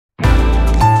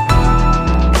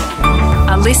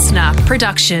listener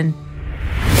production.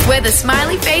 We're the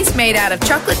smiley face made out of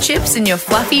chocolate chips in your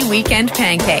fluffy weekend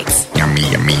pancakes. Yummy,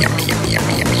 yummy, yummy, yummy,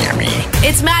 yummy, yummy, yummy.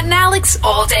 It's Matt and Alex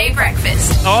all-day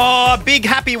breakfast. Oh, a big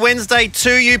happy Wednesday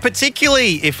to you,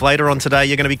 particularly if later on today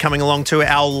you're going to be coming along to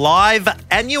our live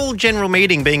annual general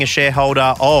meeting, being a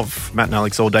shareholder of Matt and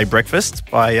Alex All-Day Breakfast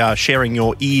by sharing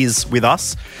your ears with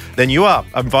us. Then you are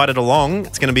invited along.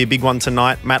 It's going to be a big one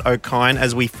tonight, Matt O'Kine,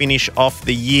 as we finish off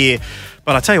the year.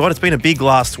 But I tell you what, it's been a big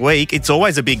last week. It's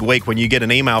always a big week when you get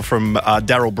an email from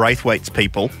Daryl Braithwaite's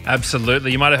people.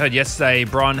 Absolutely. You might have heard yesterday,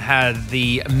 Bron had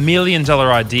the $1 million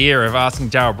idea of asking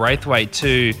Daryl Braithwaite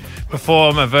to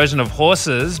perform a version of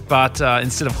horses, but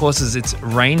instead of horses, it's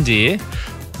reindeer.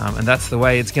 And that's the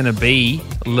way it's going to be,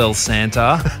 Lil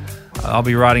Santa. I'll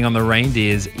be riding on the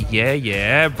reindeers.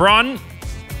 Yeah. Bron,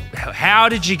 how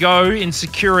did you go in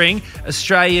securing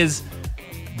Australia's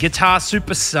guitar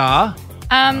superstar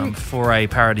for a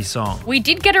parody song? We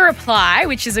did get a reply,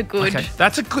 which is a good... Okay.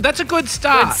 That's a good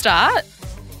start. Good start.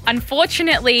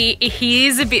 Unfortunately, he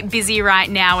is a bit busy right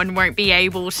now and won't be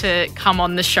able to come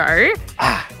on the show.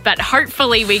 But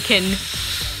hopefully we can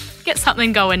get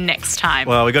something going next time.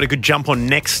 Well, we got a good jump on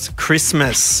next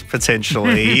Christmas,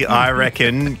 potentially. I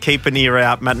reckon. Keep an ear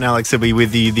out. Matt and Alex will be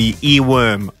with you. The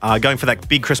earworm, going for that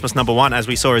big Christmas number one, as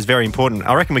we saw, is very important.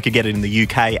 I reckon we could get it in the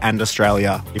UK and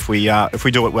Australia if we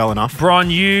do it well enough.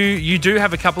 Bron, you do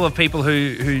have a couple of people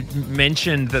who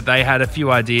mentioned that they had a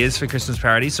few ideas for Christmas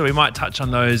parodies, so we might touch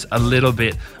on those a little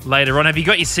bit later on. Have you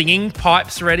got your singing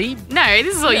pipes ready? No,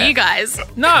 this is all you guys.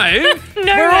 No,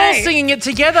 we're all singing it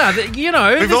together. You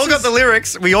know, we've all got the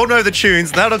lyrics. We all know the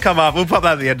tunes. That'll come up. We'll pop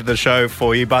that at the end of the show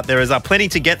for you. But there is plenty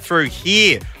to get through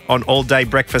here on All Day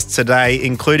Breakfast today,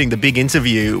 including the big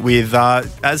interview with,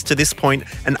 as to this point,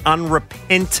 an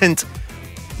unrepentant,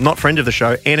 not friend of the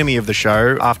show, enemy of the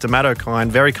show, after Matt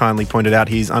O'Kine very kindly pointed out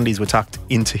his undies were tucked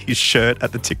into his shirt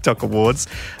at the TikTok Awards.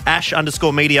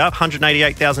 Ash_media,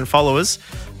 188,000 followers.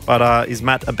 But is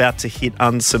Matt about to hit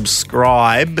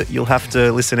unsubscribe? You'll have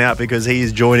to listen out because he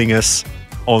is joining us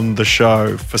on the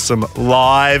show for some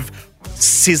live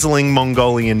sizzling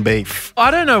Mongolian beef. I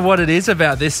don't know what it is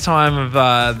about this time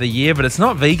of the year, but it's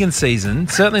not vegan season.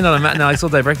 Certainly not a Matt and Alex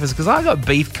All-Day Breakfast, because I got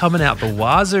beef coming out the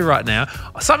wazoo right now.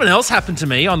 Something else happened to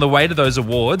me on the way to those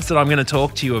awards that I'm going to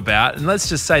talk to you about. And let's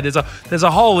just say there's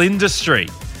a whole industry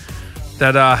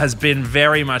that has been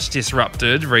very much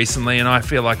disrupted recently, and I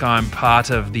feel like I'm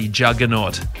part of the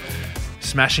juggernaut,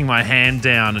 smashing my hand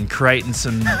down and creating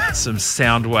some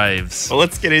sound waves. Well,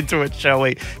 let's get into it, shall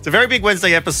we? It's a very big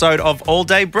Wednesday episode of All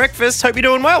Day Breakfast. Hope you're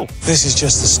doing well. This is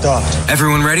just the start.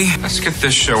 Everyone ready? Let's get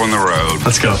this show on the road.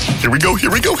 Let's go. Here we go.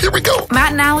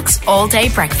 Matt and Alex all-day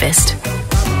breakfast.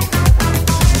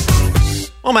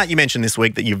 Well, Matt, you mentioned this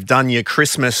week that you've done your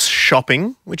Christmas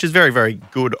shopping, which is very, very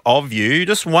good of you.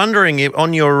 Just wondering if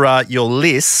on your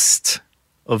list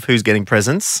of who's getting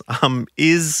presents,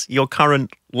 is your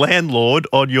current landlord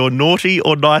on your naughty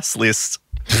or nice list?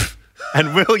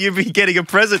 And will you be getting a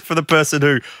present for the person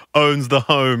who owns the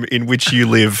home in which you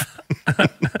live?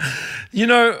 You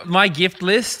know, my gift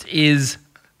list is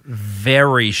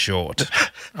very short,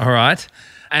 all right?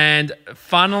 And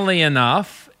funnily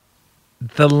enough,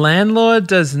 the landlord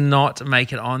does not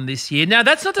make it on this year. Now,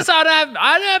 that's not to say I don't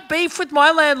have beef with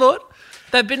my landlord.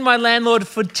 They've been my landlord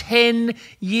for 10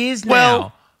 years now.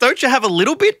 Well, don't you have a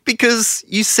little bit? Because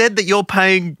you said that you're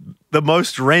paying the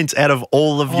most rent out of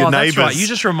all of your neighbours. That's right. You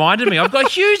just reminded me. I've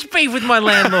got huge beef with my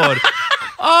landlord.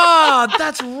 Oh,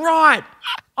 that's right.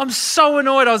 I'm so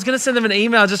annoyed. I was going to send them an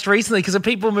email just recently because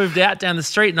people moved out down the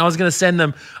street, and I was going to send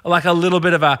them like a little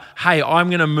bit of a, hey, I'm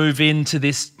going to move into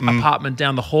this apartment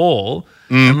down the hall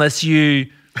unless you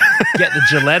get the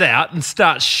Gillette out and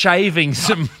start shaving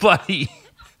some bloody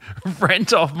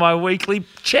rent off my weekly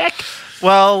check.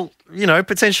 Well, you know,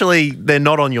 potentially they're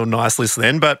not on your nice list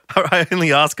then, but I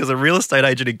only ask because a real estate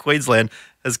agent in Queensland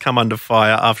has come under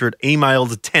fire after it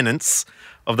emailed tenants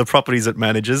of the properties it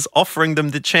manages, offering them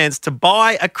the chance to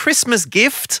buy a Christmas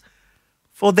gift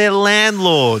for their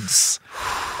landlords,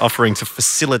 offering to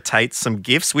facilitate some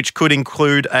gifts, which could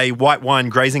include a white wine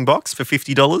grazing box for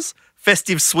 $50,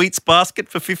 festive sweets basket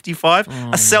for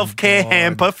 $55, a self-care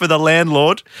hamper for the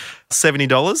landlord,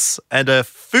 $70, and a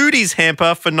foodies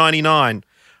hamper for $99.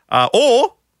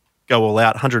 Or go all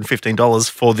out, $115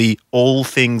 for the All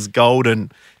Things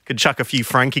Golden. Could chuck a few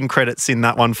franking credits in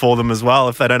that one for them as well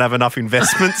if they don't have enough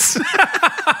investments.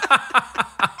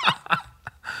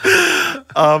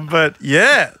 But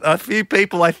yeah, a few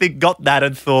people I think got that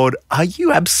and thought, are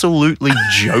you absolutely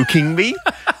joking me?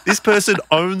 This person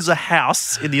owns a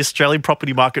house in the Australian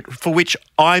property market for which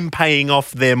I'm paying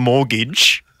off their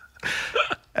mortgage.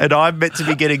 and I'm meant to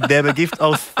be getting them a gift.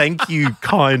 Oh, thank you,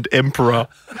 kind emperor.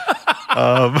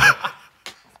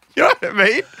 You know what I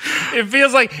mean? It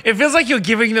feels like you're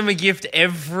giving them a gift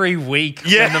every week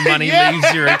when the money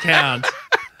leaves your account.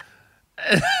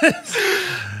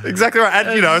 Exactly right.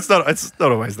 And, it's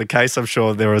not always the case. I'm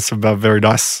sure there are some very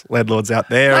nice landlords out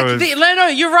there. No,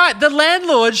 you're right. The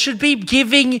landlord should be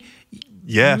giving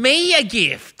me a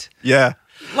gift. Yeah.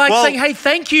 Saying, hey,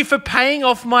 thank you for paying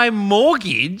off my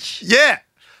mortgage. Yeah.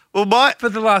 Well, for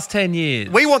the last 10 years.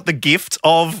 We want the gift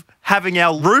of having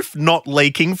our roof not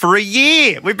leaking for a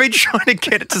year. We've been trying to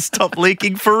get it to stop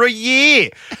leaking for a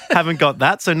year. Haven't got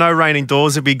that, so no rain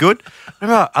indoors would be good.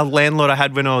 Remember a landlord I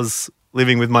had when I was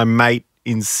living with my mate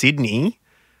in Sydney,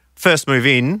 first move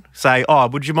in, say, oh,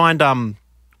 would you mind,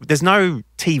 there's no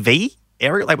TV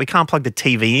area, we can't plug the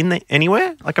TV in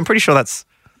anywhere. I'm pretty sure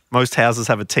most houses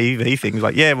have a TV thing.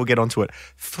 Like, yeah, we'll get onto it.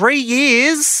 3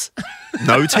 years,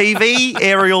 no TV,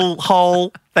 aerial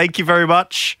hole, thank you very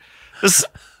much.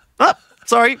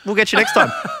 Sorry, we'll get you next time.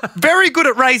 Very good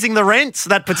at raising the rents,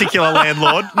 that particular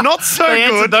landlord. Not so they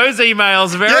good. Answered those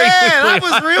emails very quickly. Yeah, that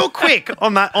was real quick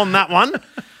on that one.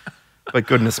 But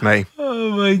goodness me.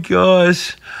 Oh, my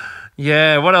gosh.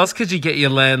 Yeah, what else could you get your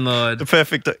landlord? The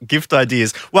perfect gift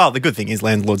ideas. Well, the good thing is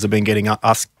landlords have been getting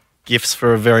us gifts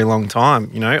for a very long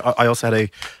time. I also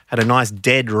had a nice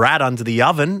dead rat under the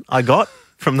oven I got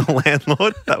from the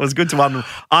landlord. That was good to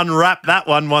unwrap that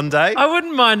one day. I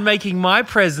wouldn't mind making my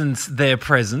presents their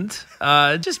present.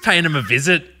 Just paying them a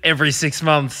visit every 6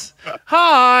 months.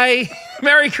 Hi,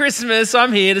 Merry Christmas.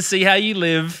 I'm here to see how you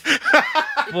live.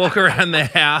 Walk around their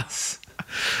house.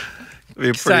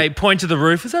 Point to the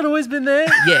roof. Has that always been there?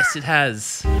 Yes, it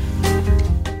has.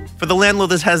 For the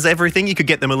landlord that has everything, you could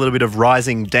get them a little bit of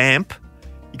rising damp.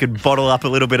 You could bottle up a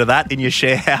little bit of that in your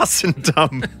share house and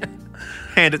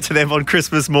hand it to them on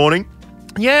Christmas morning.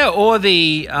 Yeah, or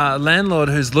the landlord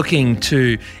who's looking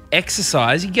to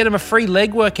exercise, you can get him a free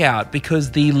leg workout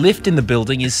because the lift in the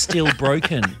building is still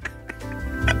broken.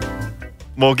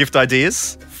 More gift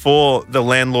ideas for the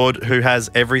landlord who has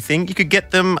everything. You could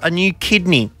get them a new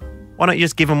kidney. Why don't you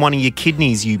just give them one of your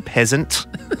kidneys, you peasant?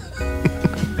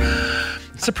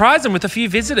 Surprise them with a few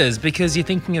visitors because you're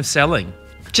thinking of selling.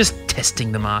 Just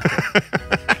testing the market.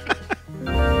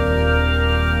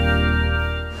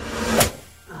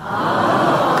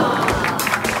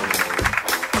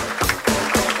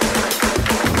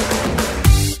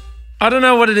 I don't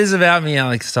know what it is about me,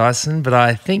 Alex Dyson, but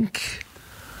I think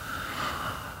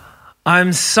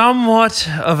I'm somewhat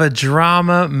of a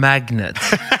drama magnet.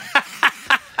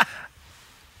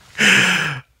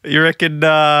 You reckon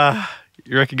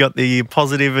got the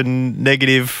positive and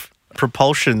negative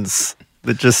propulsions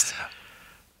that just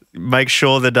make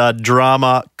sure that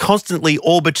drama constantly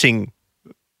orbiting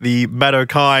the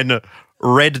Matokine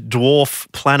red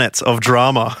dwarf planet of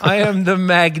drama. I am the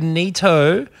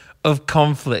Magneto of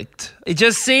conflict. It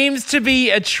just seems to be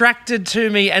attracted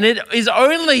to me, and it is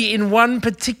only in one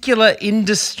particular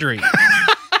industry.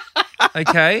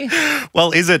 Okay?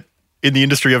 Well, is it in the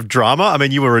industry of drama? I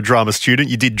mean, you were a drama student.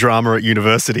 You did drama at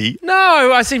university.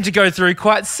 No, I seem to go through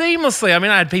quite seamlessly. I mean,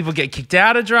 I had people get kicked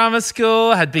out of drama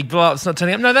school, had big blow-ups not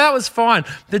turning up. No, that was fine.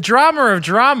 The drama of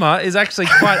drama is actually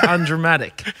quite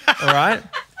undramatic, all right?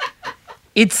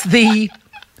 It's the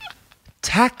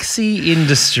taxi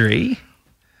industry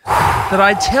that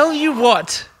I tell you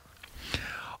what,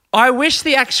 I wish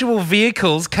the actual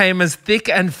vehicles came as thick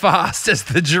and fast as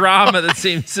the drama that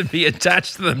seems to be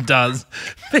attached to them does,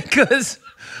 because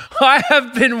I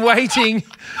have been waiting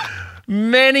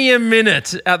many a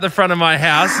minute at the front of my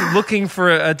house looking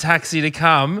for a taxi to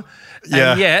come,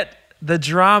 and yet the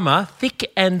drama,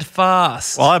 thick and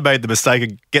fast. Well, I made the mistake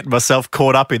of getting myself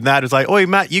caught up in that. It was like, oi,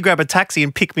 Matt, you grab a taxi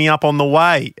and pick me up on the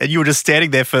way. And you were just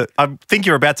standing there I think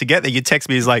you're about to get there. You text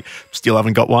me, he's like, still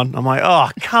haven't got one. I'm like,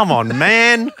 oh, come on,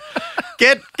 man.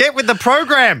 Get with the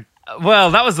program.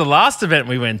 Well, that was the last event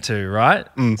we went to, right?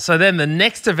 So then the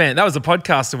next event, that was the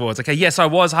podcast awards. Okay, yes, I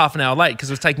was half an hour late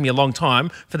because it was taking me a long time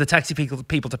for the taxi people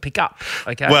to pick up.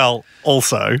 Okay. Well,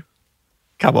 also,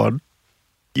 come on.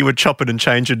 You were chopping and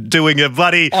changing, doing a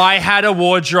bloody... I had a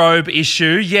wardrobe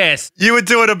issue, yes. You were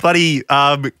doing a bloody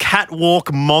catwalk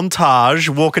montage,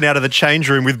 walking out of the change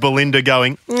room with Belinda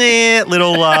going,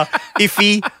 little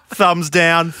iffy, thumbs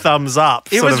down, thumbs up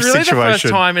it sort was of really situation. The first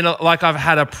time I've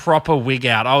had a proper wig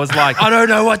out. I was like, I don't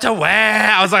know what to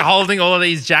wear. I was like holding all of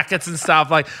these jackets and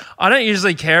stuff. Like, I don't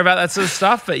usually care about that sort of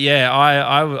stuff, but yeah,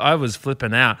 I was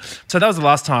flipping out. So that was the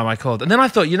last time I called. And then I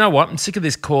thought, you know what? I'm sick of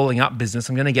this calling up business.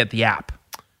 I'm going to get the app.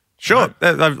 Sure.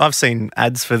 I've seen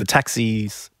ads for the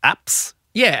taxis apps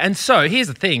Yeah, and so here's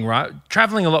the thing, right?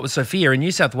 Traveling a lot with Sophia in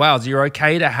New South Wales, you're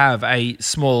okay to have a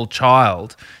small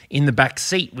child in the back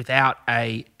seat without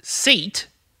a seat,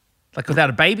 like without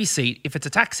a baby seat, if it's a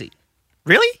taxi.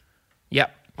 Really?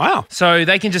 Yep. Wow. So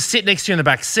they can just sit next to you in the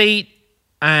back seat,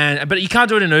 but you can't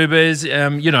do it in Ubers.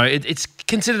 It's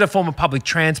considered a form of public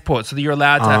transport, so that you're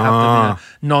allowed to have them in a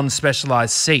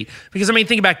non-specialised seat. Because, I mean,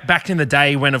 think back in the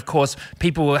day when, of course,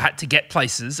 people had to get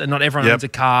places and not everyone owns a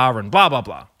car and blah, blah,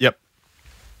 blah. Yep.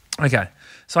 Okay.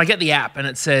 So I get the app and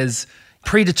it says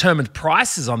predetermined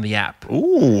prices on the app.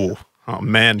 Ooh. Oh,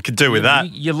 man, could do with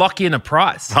that. You lock in a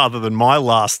price. Rather than my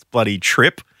last bloody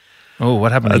trip. Oh,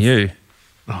 what happened to you?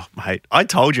 Oh, mate, I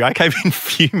told you. I came in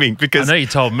fuming because... I know you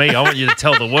told me. I want you to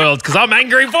tell the world because I'm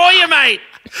angry for you, mate.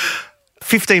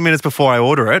 15 minutes before I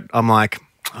order it, I'm like,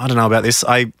 I don't know about this.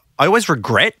 I always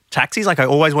regret taxis. Like, I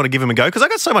always want to give them a go because I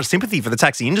got so much sympathy for the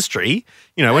taxi industry.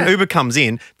 You know, when Uber comes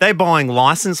in, they're buying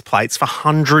license plates for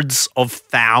hundreds of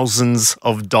thousands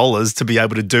of dollars to be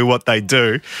able to do what they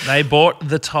do. They bought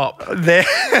the top. They're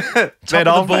Top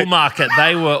of the bull market.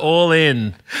 They were all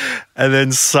in. And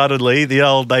then suddenly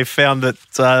they found that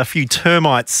a few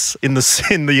termites in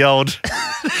the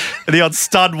old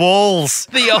stud walls.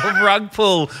 The old rug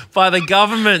pull by the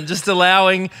government just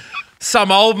allowing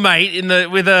some old mate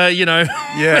with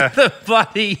a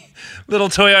bloody little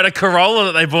Toyota Corolla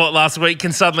that they bought last week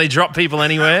can suddenly drop people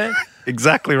anywhere.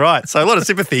 Exactly right. So a lot of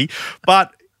sympathy,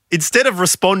 but instead of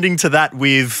responding to that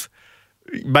with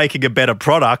making a better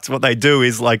product, what they do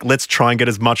is like, let's try and get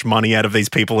as much money out of these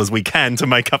people as we can to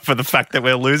make up for the fact that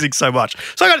we're losing so much.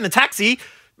 So I got in the taxi,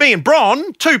 me and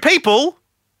Bron, 2 people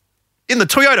in the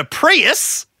Toyota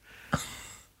Prius.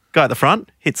 Guy at the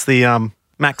front hits the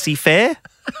maxi fare.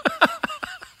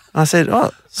 I said,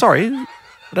 "Oh, sorry, I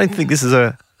don't think this is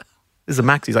a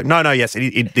maxi." He's like, "No, yes,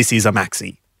 this is a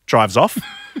maxi." Drives off.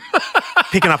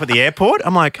 Picking up at the airport,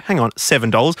 I'm like, hang on,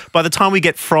 $7. By the time we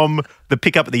get from the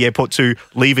pickup at the airport to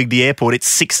leaving the airport,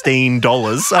 it's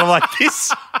 $16. And I'm like,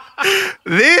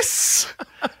 this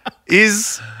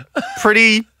is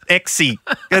pretty exy.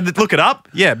 And look it up.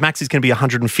 Yeah, Maxi's going to be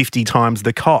 150 times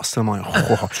the cost. I'm like,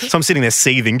 oh. So I'm sitting there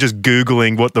seething, just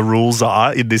Googling what the rules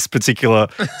are in this particular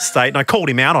state. And I called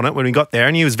him out on it when we got there,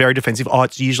 and he was very defensive. Oh,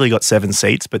 it's usually got 7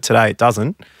 seats, but today it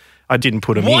doesn't. I didn't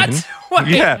put him in. What?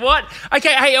 Yeah. What?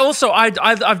 Okay, hey, also,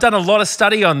 I've done a lot of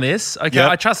study on this. Okay,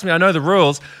 Yep. trust me, I know the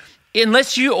rules.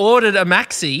 Unless you ordered a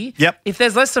maxi, Yep. if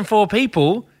there's less than 4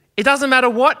 people, it doesn't matter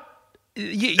what.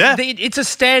 It's a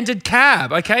standard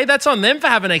cab, okay? That's on them for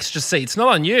having extra seats, not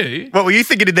on you. What were you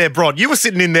thinking in there, Bron? You were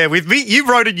sitting in there with me. You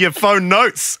wrote in your phone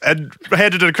notes and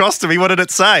handed it across to me. What did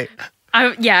it say?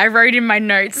 I wrote in my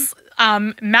notes,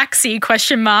 Maxi ?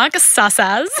 Sus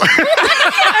as.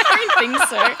 I don't think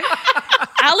so.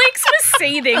 Alex was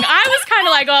seething. I was kind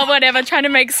of like, oh, whatever, trying to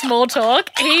make small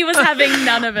talk. He was having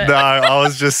none of it. No, I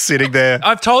was just sitting there.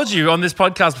 I've told you on this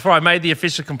podcast before I made the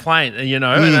official complaint, and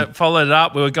I followed it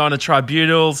up. We were going to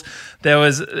tribunals.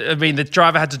 The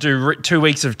driver had to do 2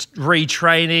 weeks of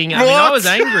retraining. I was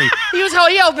angry.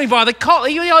 He held me by the collar.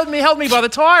 He held me by the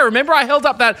tie. Remember, I held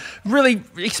up that really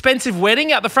expensive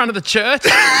wedding out the front of the church,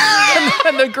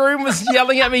 and the groom was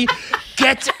yelling at me,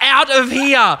 "Get out of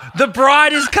here! The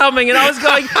bride is coming!" And I was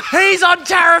going, "He's on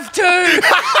tariff too."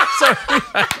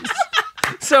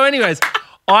 So anyways.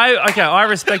 I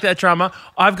respect that drama.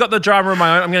 I've got the drama of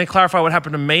my own. I'm going to clarify what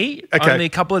happened to me only a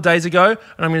couple of days ago, and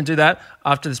I'm going to do that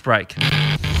after this break.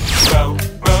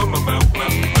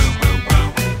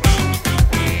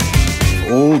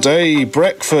 All day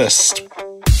breakfast.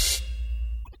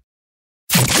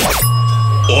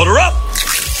 Order up!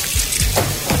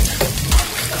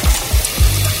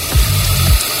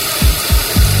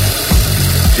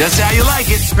 Just how you like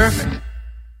it. Perfect.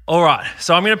 All right,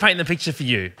 so I'm going to paint the picture for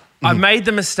you. I made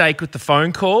the mistake with the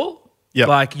phone call,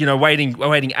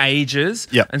 waiting ages.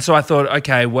 Yep. And so I thought,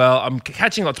 okay, well, I'm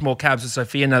catching lots more cabs with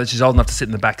Sophia now that she's old enough to sit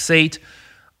in the back seat.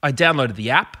 I downloaded the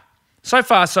app. So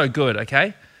far, so good,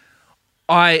 okay?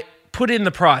 I put in the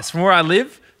price from where I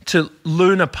live to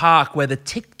Luna Park, where the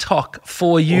TikTok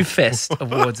For You Fest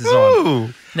Awards is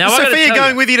on. Now, Sophia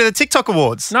going with you to the TikTok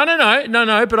Awards. No,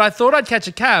 but I thought I'd catch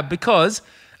a cab because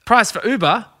price for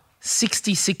Uber,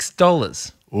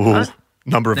 $66. Ooh. Right?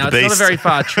 Number of Now, the beast. it's not a very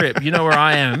far trip. You know where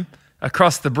I am,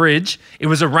 across the bridge. It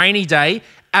was a rainy day,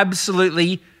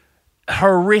 absolutely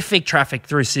horrific traffic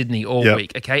through Sydney all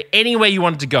week, okay? Anywhere you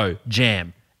wanted to go,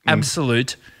 jam.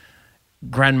 Absolute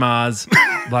grandma's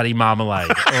bloody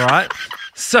marmalade, all right?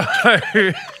 So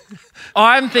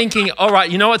I'm thinking, all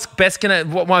right, you know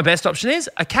what my best option is?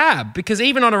 A cab, because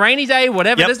even on a rainy day,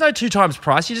 whatever, there's no 2 times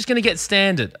price. You're just going to get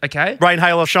standard, okay? Rain,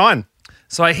 hail or shine.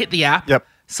 So I hit the app. Yep.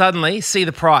 Suddenly, see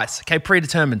the price. Okay,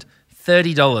 predetermined.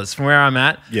 $30 from where I'm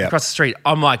at, Yeah. across the street.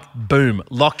 I'm like, boom,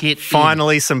 lock it in.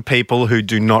 Finally, some people who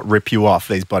do not rip you off,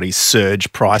 these buddies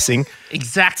surge pricing.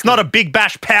 Exactly. It's not a big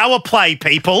bash power play,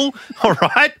 people. All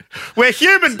right? We're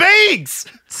human beings.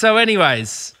 So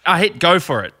anyways, I hit go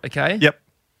for it, okay? Yep.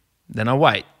 Then I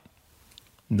wait.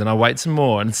 And then I wait some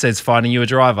more and it says finding you a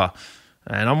driver.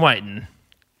 And I'm waiting.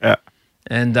 Yeah.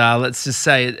 And let's just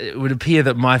say it would appear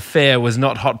that my fare was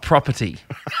not hot property.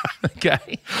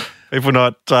 Okay? If we're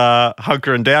not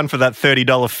hunkering down for that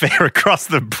 $30 fare across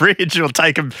the bridge, it'll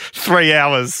take them 3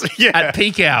 hours. Yeah. At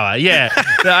peak hour, yeah.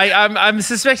 I'm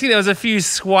suspecting there was a few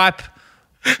swipe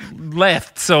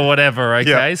lefts or whatever, okay?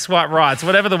 Yeah. Swipe rights,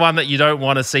 whatever the one that you don't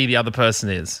want to see the other person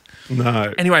is.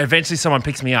 No. Anyway, eventually someone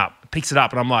picks it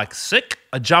up, and I'm like, sick.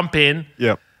 I jump in.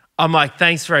 Yep. I'm like,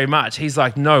 thanks very much. He's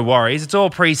like, no worries. It's all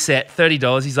preset,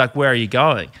 $30. He's like, where are you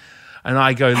going? And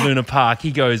I go, Luna Park.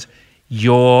 He goes,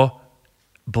 you're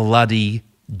bloody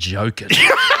joking.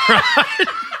 Right?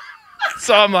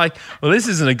 So I'm like, well, this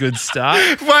isn't a good start.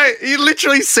 Wait, he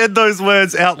literally said those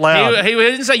words out loud. He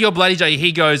didn't say you're bloody joking.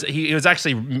 He goes,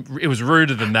 it was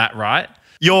ruder than that, right?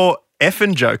 You're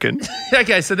effing joking.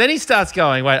 Okay, so then he starts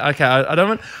going, wait, okay, I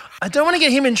don't want to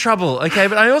get him in trouble, okay,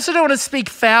 but I also don't want to speak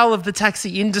foul of the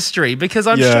taxi industry because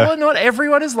I'm sure not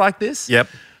everyone is like this. Yep.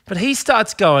 But he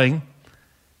starts going,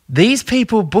 these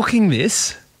people booking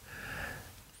this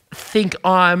think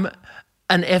I'm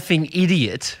an effing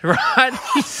idiot, right?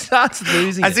 He starts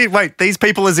losing As it. in, wait, these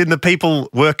people as in the people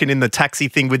working in the taxi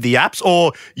thing with the apps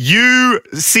or you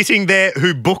sitting there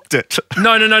who booked it?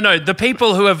 No. The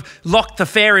people who have locked the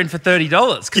fare in for $30.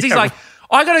 Because he's like,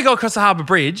 I got to go across the Harbour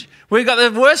Bridge. We've got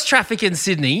the worst traffic in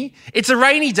Sydney. It's a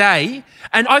rainy day.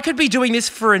 And I could be doing this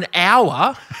for an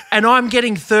hour and I'm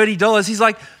getting $30. He's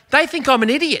like, they think I'm an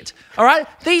idiot, all right?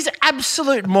 These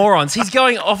absolute morons. He's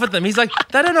going off at them. He's like,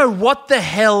 they don't know what the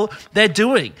hell they're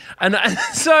doing. And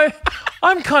so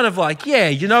I'm kind of like, yeah,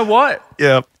 you know what?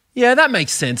 Yeah. Yeah, that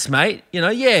makes sense, mate. You know,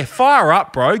 yeah, fire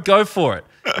up, bro. Go for it.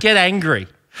 Get angry.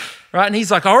 Right? And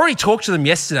he's like, I already talked to them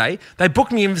yesterday. They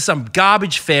booked me in for some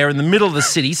garbage fare in the middle of the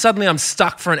city. Suddenly I'm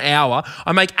stuck for an hour.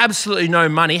 I make absolutely no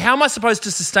money. How am I supposed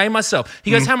to sustain myself?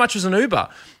 He goes, how much was an Uber?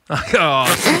 I go,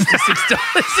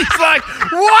 $66. He's like,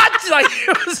 what? Like,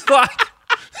 it was like,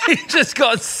 he just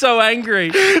got so angry.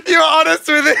 You're honest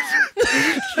with it.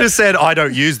 Should have said, I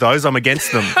don't use those. I'm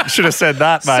against them. Should have said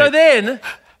that, mate. So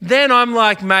then I'm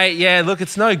like, mate, yeah, look,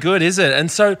 it's no good, is it?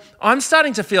 And so I'm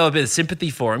starting to feel a bit of sympathy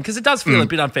for him because it does feel a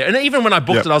bit unfair. And even when I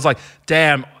booked it, I was like,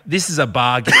 damn, this is a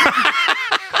bargain.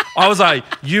 I was like,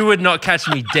 you would not catch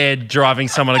me dead driving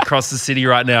someone across the city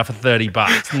right now for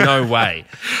 $30. No way.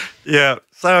 Yeah.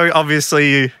 So obviously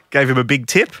you gave him a big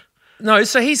tip. No,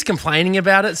 so he's complaining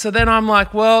about it. So then I'm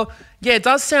like, well, yeah, it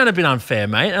does sound a bit unfair,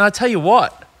 mate. And I tell you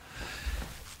what,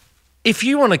 if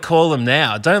you want to call him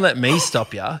now, don't let me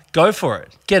stop you. Go for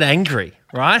it. Get angry,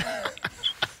 right?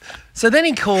 So then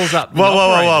he calls up the Whoa.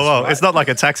 operators, It's not like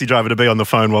a taxi driver to be on the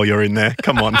phone while you're in there.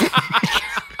 Come on.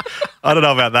 I don't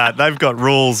know about that. They've got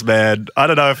rules, man. I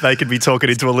don't know if they could be talking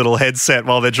into a little headset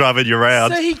while they're driving you around.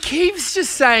 So he keeps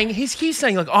saying,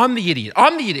 like, I'm the idiot,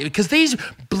 because these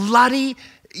bloody,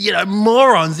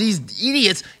 morons, these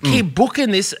idiots keep booking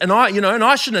this, and I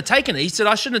shouldn't have taken it. He said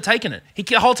I shouldn't have taken it.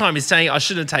 The whole time he's saying I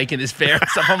shouldn't have taken this fare and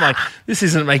stuff. I'm like, this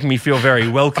isn't making me feel very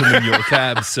welcome in your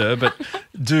cab, sir, but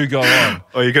do go on.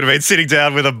 Or you could have been sitting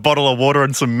down with a bottle of water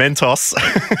and some Mentos.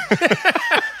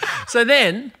 So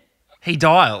then he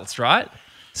dials, right?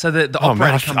 So the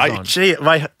operator comes on. Gee,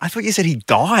 mate, I thought you said he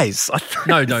dies.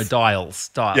 No,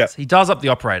 dials. Yeah. He dials up the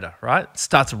operator, right?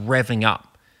 Starts revving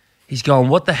up. He's going,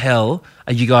 what the hell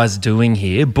are you guys doing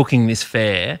here, booking this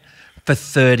fare for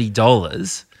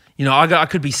 $30? I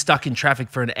could be stuck in traffic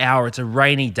for an hour. It's a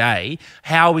rainy day.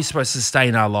 How are we supposed to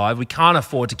sustain our life? We can't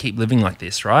afford to keep living like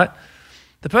this, right?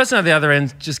 The person at the other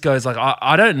end just goes like,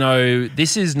 I don't know.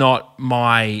 This is not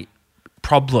my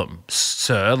problem,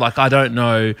 sir. Like, I don't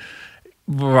know,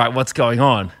 right, what's going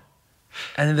on.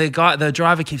 And the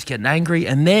driver keeps getting angry,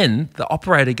 and then the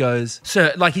operator goes,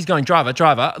 sir, like he's going,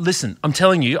 driver, listen, I'm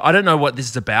telling you, I don't know what this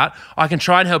is about. I can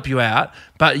try and help you out,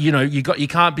 but you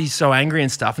can't be so angry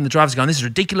and stuff. And the driver's going, this is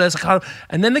ridiculous. I can't.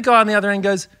 And then the guy on the other end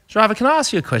goes, driver, can I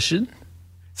ask you a question?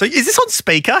 So is this on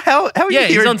speaker? How are you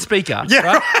hearing? He's on speaker. Yeah,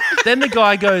 right? Then the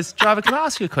guy goes, driver, can I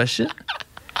ask you a question?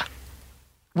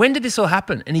 When did this all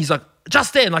happen? And he's like,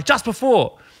 just then, like just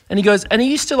before. And he goes, and are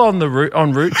you still en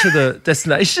route to the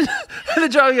destination? And the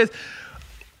driver goes,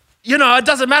 it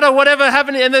doesn't matter, whatever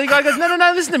happened. And then the guy goes, no,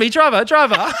 listen to me, driver.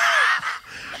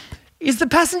 is the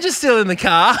passenger still in the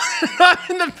car? I'm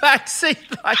in the back seat,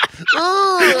 like,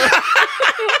 ugh.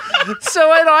 So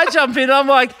when I jump in, I'm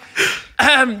like,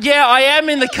 yeah, I am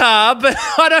in the car, but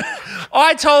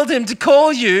I told him to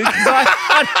call you because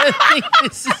I don't think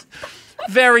this is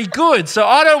very good. So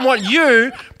I don't want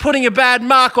you putting a bad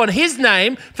mark on his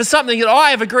name for something that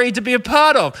I have agreed to be a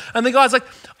part of. And the guy's like,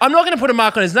 I'm not going to put a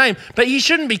mark on his name, but you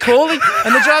shouldn't be calling.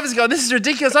 And the driver's going, this is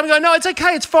ridiculous. I'm going, no, it's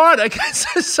okay. It's fine. Okay.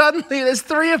 So suddenly there's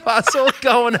three of us all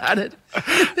going at it.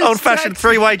 Old-fashioned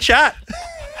three-way chat.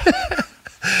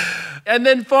 And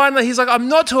then finally he's like, I'm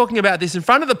not talking about this in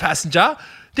front of the passenger.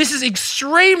 This is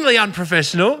extremely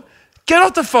unprofessional. Get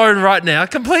off the phone right now,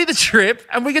 complete the trip,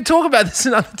 and we can talk about this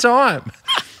another time.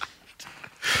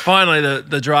 Finally,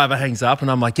 the driver hangs up, and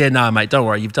I'm like, yeah, no, mate, don't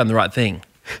worry. You've done the right thing.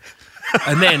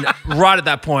 And then right at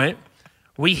that point,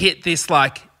 we hit this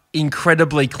like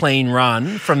incredibly clean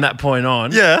run from that point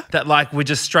on. Yeah. That like we're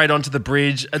just straight onto the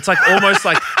bridge. It's like almost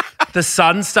like the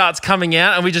sun starts coming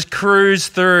out and we just cruise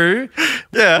through.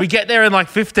 Yeah. We get there in like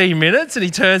 15 minutes and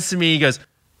he turns to me, he goes,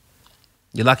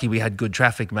 you're lucky we had good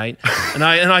traffic, mate. And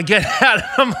I get out and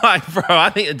I'm like, bro, I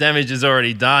think the damage is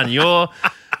already done.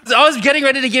 I was getting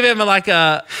ready to give him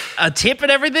a tip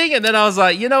and everything, and then I was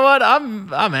like, you know what?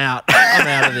 I'm out. I'm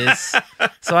out of this.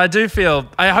 So I do feel.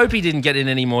 I hope he didn't get in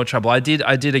any more trouble. I did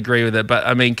agree with it, but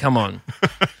I mean, come on.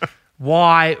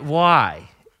 Why?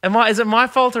 Is it my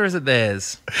fault or is it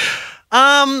theirs?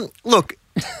 Look.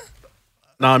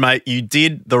 No, mate, you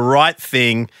did the right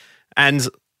thing, and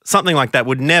something like that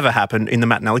would never happen in the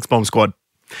Matt and Alex Bomb Squad,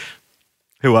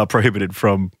 who are prohibited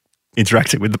from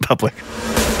interacting with the public.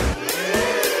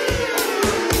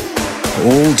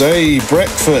 All day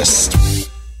breakfast.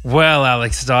 Well,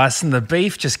 Alex Dyson, the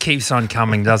beef just keeps on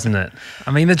coming, doesn't it?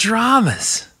 I mean, the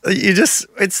dramas.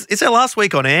 It's our last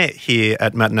week on air here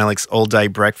at Matt and Alex All Day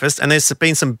Breakfast, and there's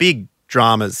been some big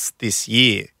dramas this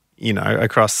year, you know,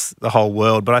 across the whole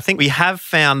world. But I think we have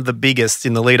found the biggest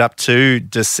in the lead up to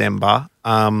December.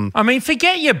 I mean,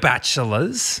 forget your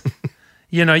bachelors,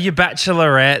 you know, your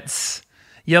bachelorettes,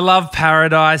 your love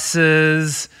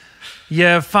paradises,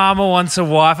 your farmer wants a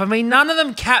wife. I mean, none of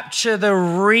them capture the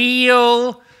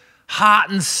real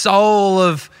heart and soul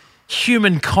of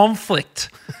human conflict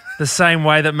the same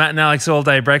way that Matt and Alex All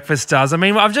Day Breakfast does. I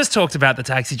mean, I've just talked about the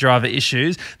taxi driver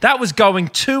issues. That was going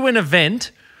to an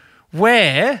event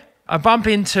where I bump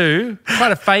into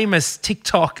quite a famous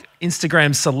TikTok,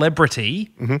 Instagram celebrity,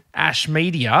 Ash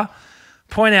Media,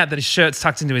 point out that his shirt's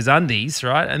tucked into his undies,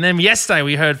 right? And then yesterday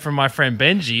we heard from my friend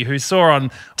Benji, who saw on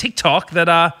TikTok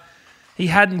that he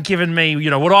hadn't given me, you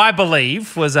know, what I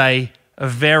believe was a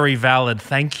very valid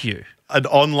thank you. An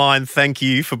online thank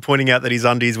you for pointing out that his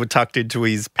undies were tucked into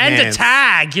his pants. And a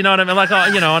tag, you know what I mean?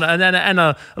 Like, you know, and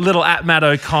a little at Matt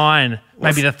O'Kine,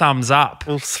 maybe the thumbs up.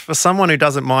 Well, for someone who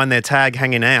doesn't mind their tag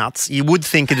hanging out, you would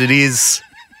think that it is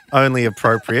only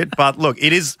appropriate. But look,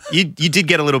 it is. You did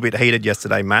get a little bit heated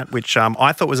yesterday, Matt, which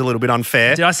I thought was a little bit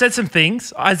unfair. I said some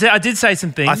things. I did say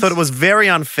some things. I thought it was very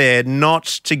unfair not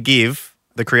to give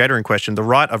the creator in question the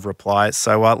right of reply.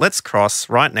 So let's cross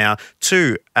right now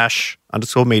to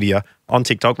Ash_Media on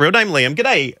TikTok. Real name Liam.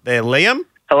 G'day there, Liam.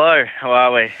 Hello, how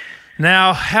are we?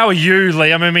 Now, how are you,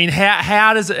 Liam? I mean,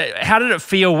 how did it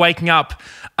feel waking up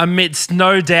amidst,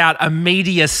 no doubt, a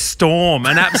media storm,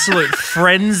 an absolute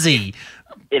frenzy?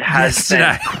 It has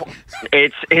yesterday.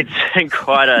 It's been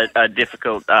quite a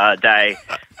difficult day,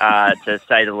 to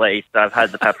say the least. I've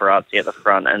had the paparazzi at the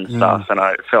front and stuff, and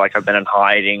I feel like I've been in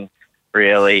hiding.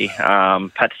 Really, had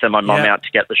to send my mum out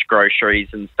to get the groceries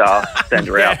and stuff, send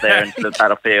her out there into the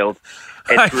battlefield.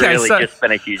 It's just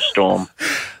been a huge storm.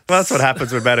 Well, that's what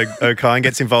happens when Matt O'Kine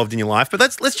gets involved in your life. But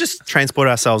let's just transport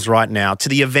ourselves right now to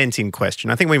the event in question.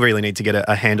 I think we really need to get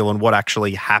a handle on what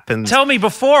actually happened. Tell me,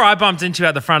 before I bumped into you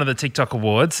at the front of the TikTok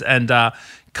Awards and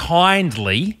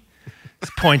kindly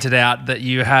pointed out that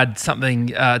you had something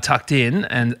tucked in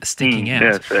and sticking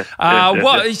out.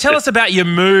 Yes. Tell us about your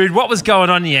mood. What was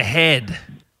going on in your head?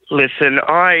 Listen,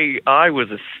 I was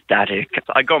ecstatic.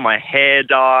 I got my hair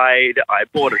dyed. I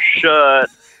bought a shirt.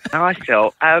 And I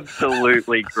felt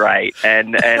absolutely great.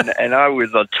 And I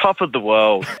was on top of the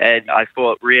world. And I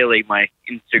thought, really, my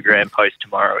Instagram post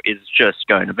tomorrow is just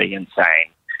going to be insane.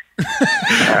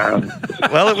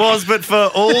 Well, it was, but for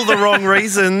all the wrong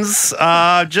reasons.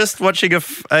 Just watching a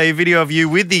video of you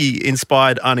with the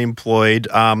Inspired Unemployed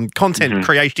content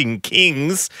creating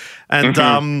kings, and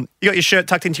you got your shirt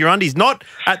tucked into your undies, not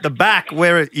at the back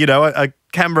where a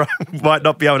camera might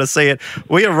not be able to see it.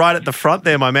 We are right at the front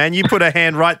there, my man. You put a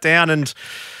hand right down, and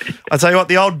I tell you what,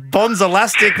 the old Bonds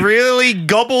elastic really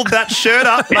gobbled that shirt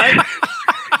up, mate.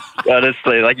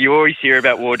 Honestly, like you always hear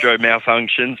about wardrobe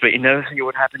malfunctions, but you never hear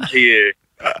what happened to you.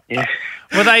 Yeah.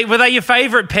 Were they your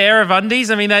favourite pair of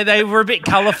undies? I mean, they were a bit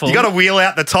colourful. You got to wheel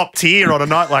out the top tier on a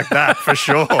night like that for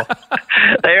sure.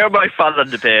 They are my fun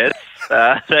underpants.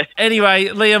 Anyway,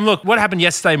 Liam, look, what happened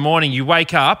yesterday morning? You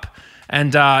wake up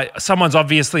and someone's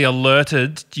obviously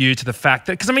alerted you to the fact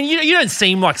that, because I mean, you don't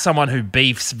seem like someone who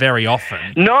beefs very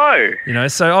often. No. You know,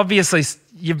 so obviously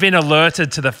you've been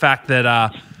alerted to the fact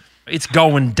that it's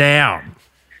going down.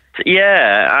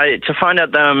 Yeah, to find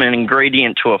out that I'm an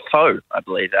ingredient to a foe, I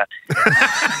believe that.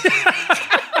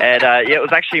 And yeah, it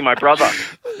was actually my brother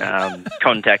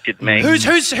contacted me.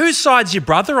 Whose side's your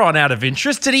brother on, out of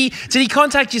interest? Did he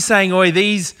contact you saying, "Oi,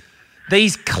 these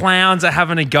clowns are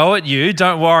having a go at you.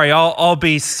 Don't worry, I'll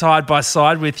be side by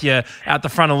side with you out the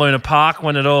front of Luna Park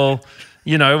when it all,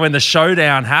 you know, when the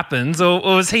showdown happens"? Or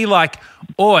was he like,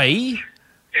 "Oi,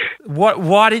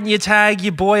 why didn't you tag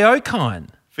your boy Okine?"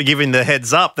 For giving the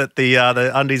heads up that the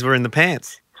undies were in the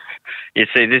pants. You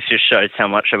see, this just shows how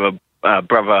much of a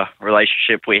brother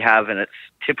relationship we have, and it's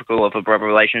typical of a brother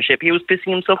relationship. He was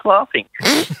pissing himself laughing.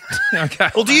 Okay.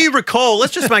 Well, do you recall,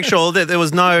 let's just make sure that there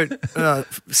was no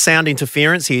sound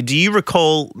interference here. Do you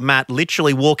recall Matt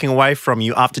literally walking away from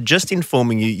you after just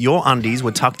informing you your undies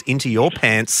were tucked into your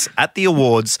pants at the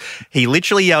awards? He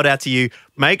literally yelled out to you,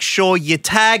 "Make sure you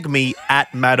tag me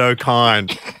at Matt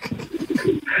Okine."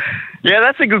 Yeah,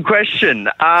 that's a good question.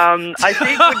 I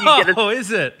think when you get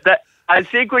is it? I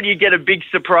think when you get a big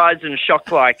surprise and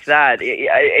shock like that,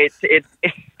 it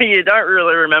you don't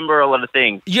really remember a lot of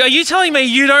things. Are you telling me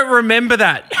you don't remember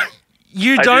that?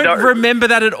 You don't remember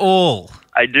that at all?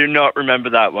 I do not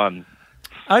remember that one.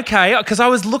 Okay, because I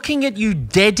was looking at you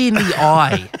dead in the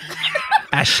eye.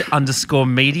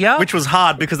 Ash_media. Which was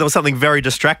hard because there was something very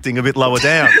distracting a bit lower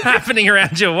down. Happening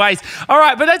around your waist. All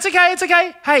right, but that's okay. It's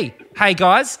okay. Hey,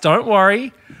 guys, don't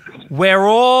worry. We're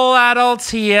all adults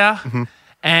here. Mm-hmm.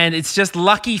 And it's just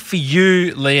lucky for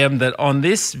you, Liam, that on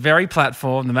this very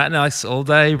platform, the Matt and Alex All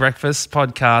Day Breakfast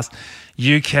podcast,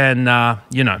 you can,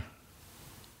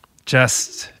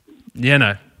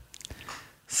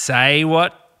 say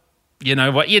what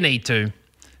you need to.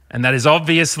 And that is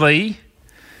obviously,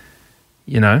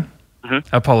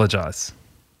 apologise.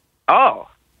 Oh,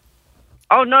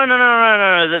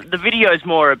 no. The video is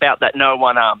more about that no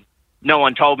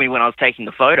one told me when I was taking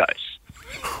the photos.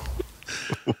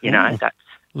 That's...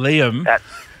 Liam. That's...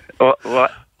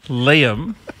 What?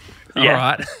 Liam. Yeah. All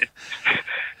right.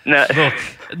 No. Look.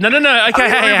 No. Okay,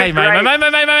 hey, mate.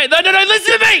 No,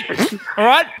 listen to me. All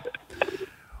right?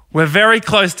 We're very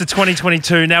close to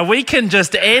 2022. Now, we can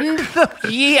just end the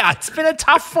year. It's been a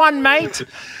tough one, mate.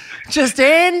 Just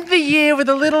end the year with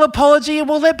a little apology and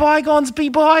we'll let bygones be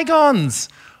bygones.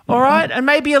 All right? And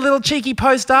maybe a little cheeky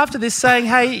post after this saying,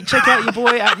 hey, check out your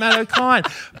boy at Matt Okine.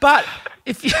 But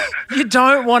if you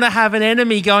don't want to have an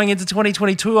enemy going into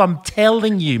 2022, I'm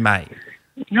telling you, mate.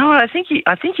 No, I think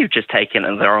you've just taken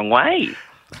it the wrong way.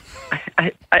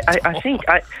 I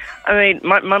mean,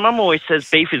 my mum always says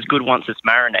beef is good once it's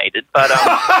marinated, but...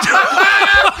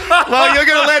 Well, you're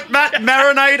going to let Matt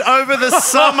marinate over the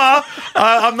summer.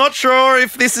 I'm not sure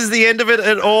if this is the end of it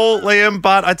at all, Liam,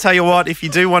 but I tell you what, if you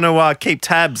do want to keep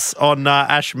tabs on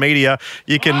Ash Media,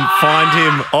 you can find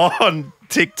him on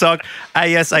TikTok,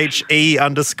 ASHE_media.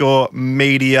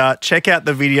 Check out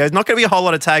the videos. Not going to be a whole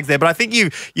lot of tags there, but I think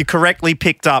you correctly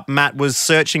picked up Matt was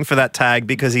searching for that tag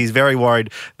because he's very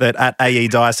worried that at AE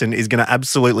Dyson is going to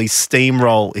absolutely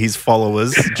steamroll his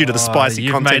followers due to the spicy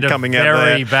content coming out there.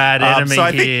 Very bad enemy so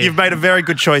I think you've made a very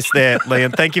good choice there,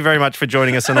 Liam. Thank you very much for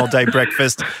joining us on All Day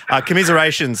Breakfast.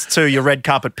 Commiserations to your red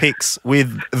carpet pics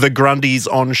with the Grundies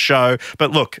on show.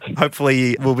 But look,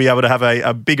 hopefully we'll be able to have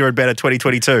a bigger and better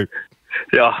 2022.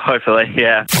 Yeah, hopefully,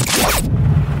 yeah.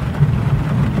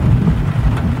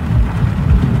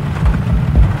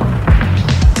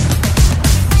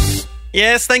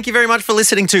 Yes, thank you very much for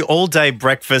listening to All Day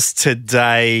Breakfast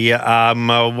today.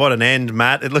 What an end,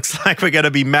 Matt. It looks like we're going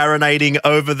to be marinating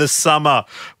over the summer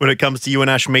when it comes to you and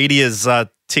Ash Media's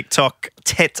TikTok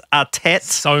tete-a-tete.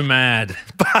 So mad.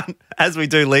 But as we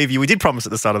do leave you, we did promise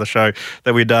at the start of the show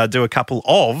that we'd do a couple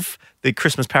of the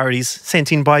Christmas parodies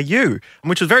sent in by you,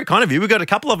 which was very kind of you. We got a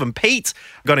couple of them. Pete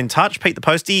got in touch. Pete the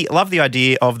Postie loved the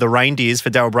idea of the Reindeers for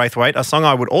Daryl Braithwaite. A song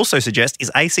I would also suggest is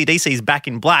AC/DC's Back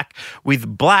in Black,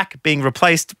 with black being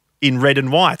replaced in red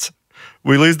and white.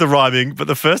 We lose the rhyming, but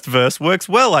the first verse works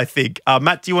well, I think.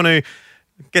 Matt, do you want to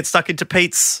get stuck into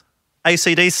Pete's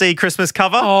AC/DC Christmas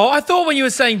cover? Oh, I thought when you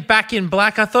were saying Back in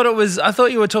Black, I thought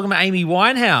you were talking about Amy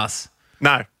Winehouse.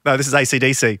 No, this is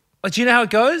AC/DC. But do you know how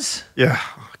it goes? Yeah.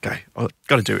 Okay, I've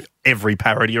got to do every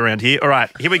parody around here. All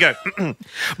right, here we go. Back in Black!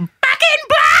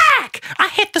 sack. I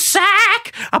hit the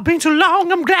sack. I've been too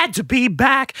long. I'm glad to be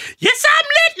back. Yes, I'm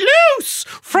let loose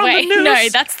from Wait, the noose. no,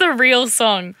 that's the real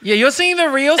song. Yeah, you're singing the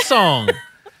real song.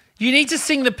 You need to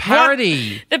sing the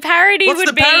parody. The parody What's would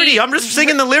the be... parody? I'm just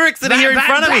singing the lyrics that are here in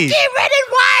front of me. Red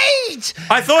and white.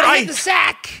 I thought I hit the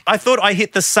sack. I thought I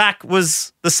hit the sack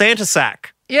was the Santa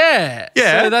sack. Yeah.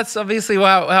 Yeah. So that's obviously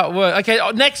how it works. Okay,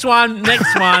 next one.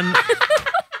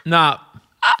 Nah.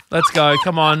 Let's go.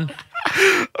 Come on.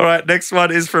 All right, next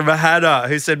one is from Hannah,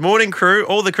 who said, morning crew,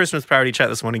 all the Christmas parody chat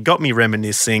this morning got me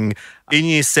reminiscing. In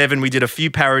year 7, we did a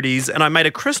few parodies and I made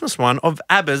a Christmas one of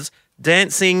ABBA's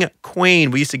Dancing Queen.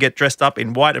 We used to get dressed up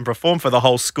in white and perform for the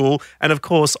whole school. And of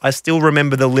course, I still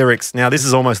remember the lyrics. Now, this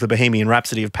is almost the Bohemian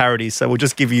Rhapsody of parodies, so we'll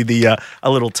just give you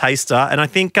a little taster. And I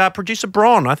think producer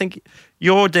Bron, I think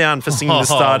you're down for singing the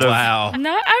start of... Wow.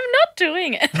 No, I'm not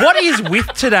doing it. What is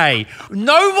with today?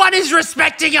 No one is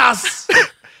respecting us.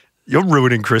 You're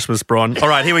ruining Christmas, Bron. All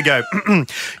right, here we go.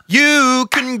 You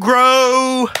can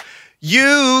grow,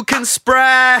 you can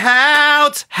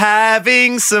sprout,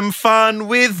 having some fun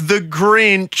with the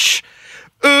Grinch.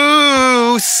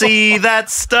 Ooh, see that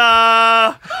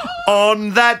star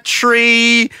on that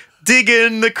tree,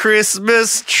 digging the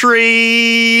Christmas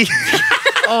tree.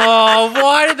 Oh,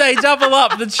 why did they double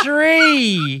up the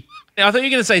tree? I thought you were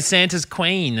going to say Santa's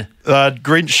Queen.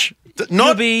 Grinch.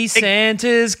 You'll be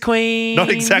Santa's Queen. Not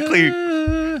exactly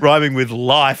rhyming with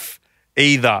life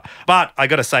either. But I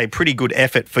got to say, pretty good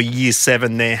effort for year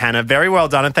 7 there, Hannah. Very well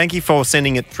done. And thank you for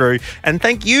sending it through. And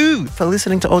thank you for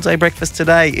listening to All Day Breakfast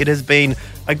today. It has been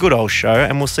a good old show.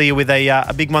 And we'll see you with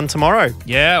a big one tomorrow.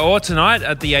 Yeah, or tonight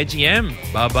at the AGM.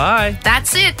 Bye-bye.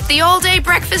 That's it. The All Day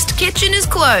Breakfast kitchen is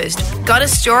closed. Got a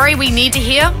story we need to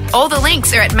hear? All the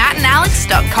links are at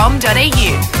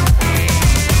mattandalex.com.au.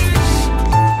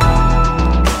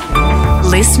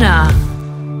 Listener.